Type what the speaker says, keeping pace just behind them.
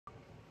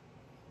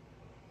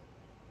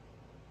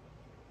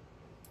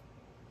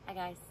Hi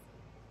guys,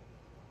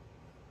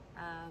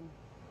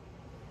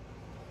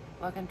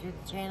 welcome to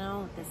the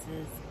channel. This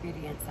is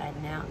Beauty Inside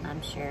and Out and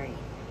I'm Sherry.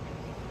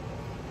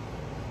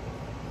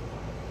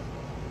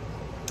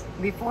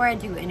 Before I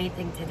do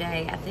anything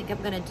today, I think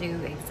I'm going to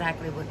do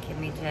exactly what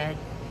Kimmy did.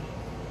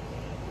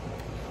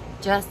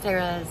 Just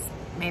as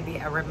maybe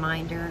a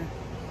reminder,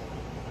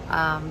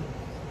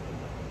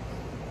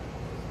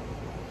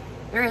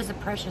 there is a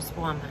precious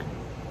woman.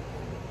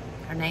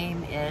 Her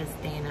name is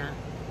Danna.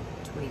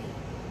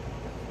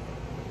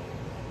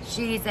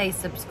 She's a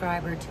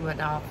subscriber to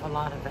an awful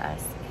lot of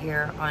us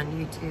here on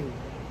YouTube.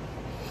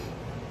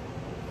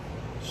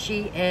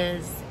 She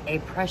is a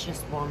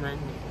precious woman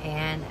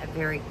and a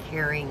very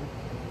caring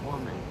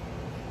woman.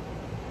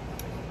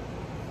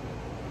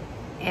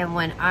 And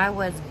when I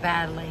was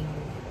battling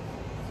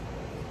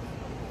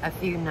a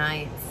few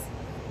nights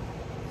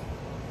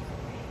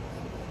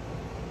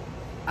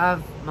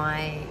of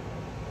my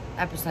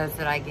episodes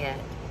that I get,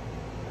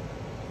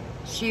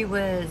 she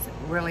was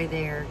really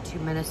there to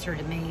minister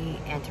to me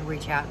and to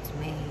reach out to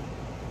me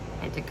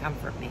and to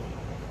comfort me.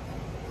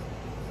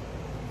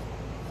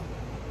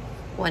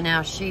 Well,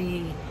 now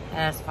she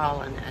has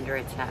fallen under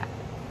attack.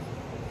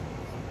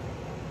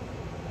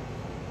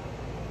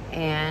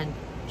 And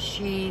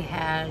she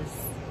has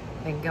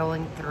been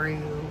going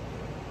through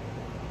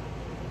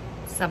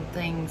some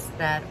things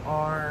that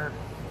are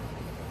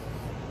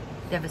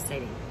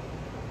devastating.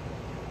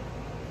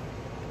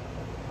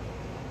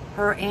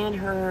 Her and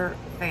her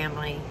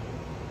family,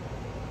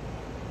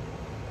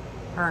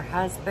 her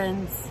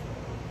husband's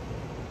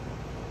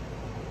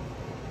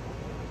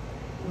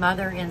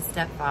mother and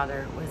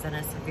stepfather was in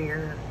a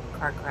severe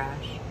car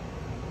crash.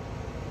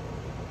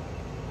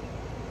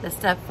 The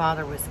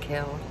stepfather was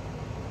killed.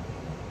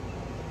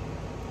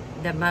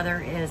 The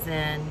mother is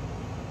in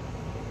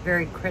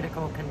very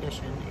critical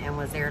condition and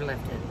was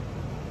airlifted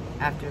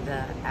after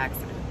the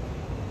accident.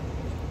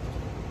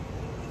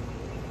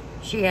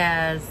 She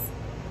has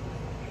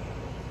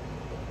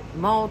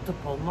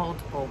multiple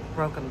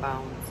broken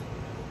bones,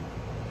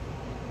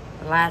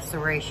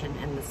 laceration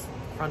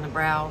from the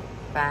brow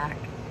back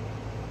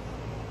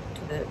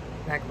to the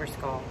back of her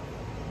skull.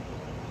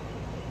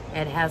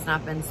 It has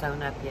not been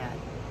sewn up yet.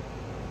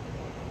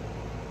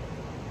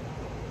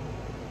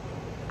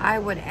 I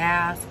would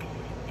ask,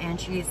 and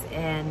she's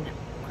in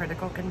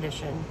critical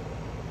condition,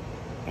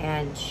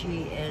 and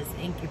she is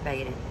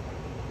incubated.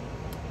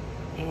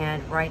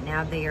 And right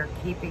now they are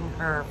keeping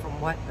her,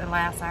 from what the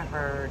last I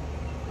heard,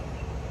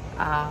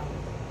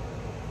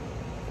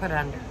 put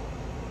under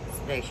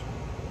sedation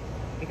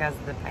because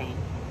of the pain.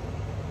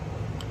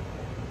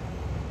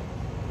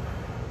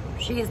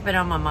 She has been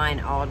on my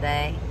mind all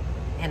day,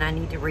 and I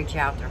need to reach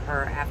out to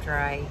her after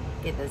I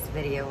get this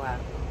video up.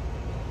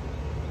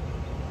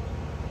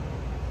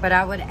 But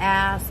I would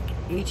ask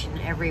each and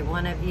every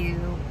one of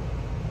you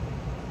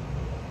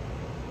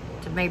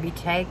to maybe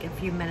take a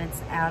few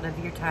minutes out of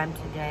your time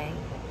today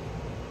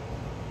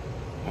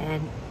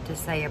and to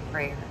say a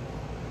prayer.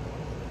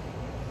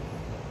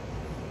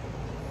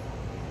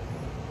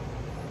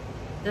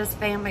 This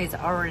family's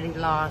already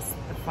lost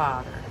the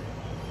father.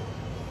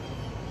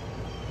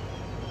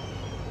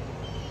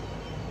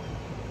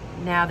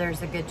 Now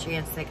there's a good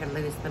chance they could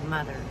lose the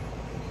mother.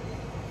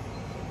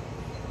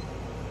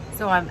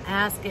 So I'm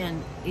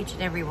asking each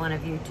and every one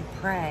of you to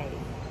pray,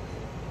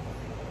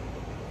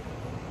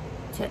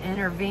 to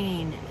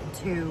intervene,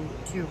 to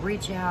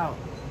reach out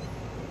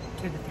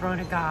to the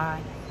throne of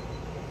God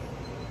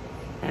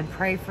and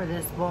pray for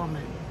this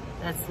woman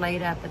that's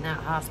laid up in that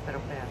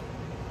hospital bed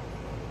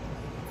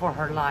for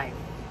her life.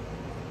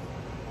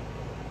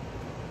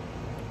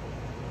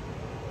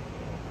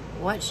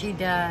 What she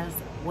does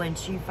when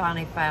she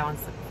finally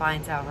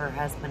finds out her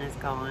husband is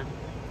gone,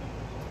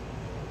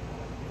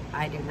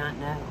 I do not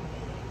know.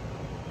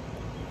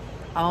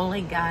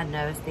 Only God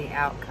knows the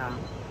outcome.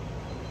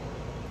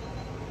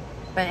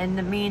 But in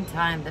the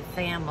meantime, the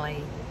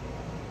family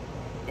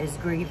is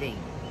grieving.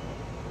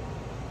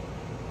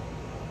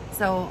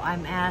 So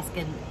I'm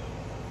asking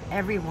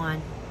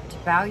everyone to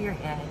bow your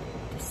head,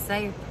 to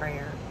say a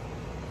prayer,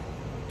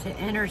 to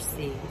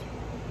intercede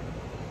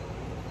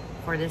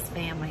for this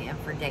family and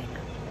for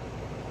Danna.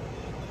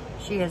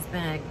 She has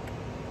been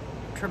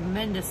a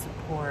tremendous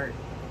support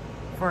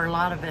for a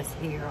lot of us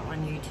here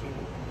on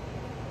YouTube.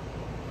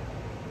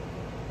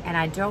 And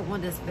I don't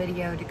want this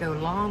video to go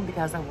long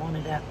because I want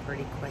it up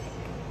pretty quick.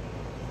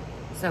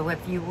 So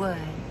if you would,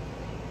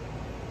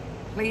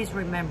 please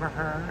remember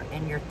her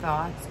in your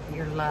thoughts,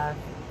 your love,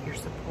 your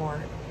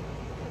support,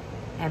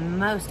 and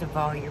most of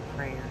all, your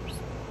prayers.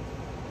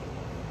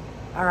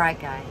 Alright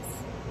guys,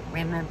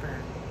 remember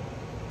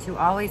to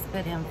always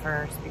put him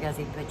first because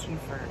he put you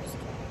first.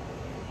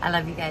 I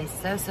love you guys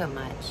so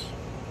much.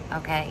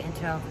 Okay,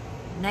 until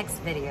next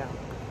video,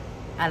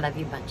 I love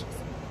you bunches.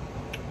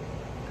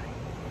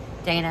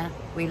 Danna,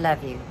 we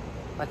love you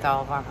with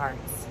all of our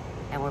hearts,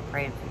 and we're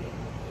praying for you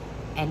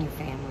and your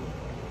family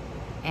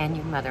and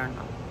your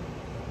mother-in-law.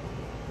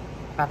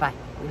 Bye-bye.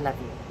 We love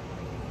you.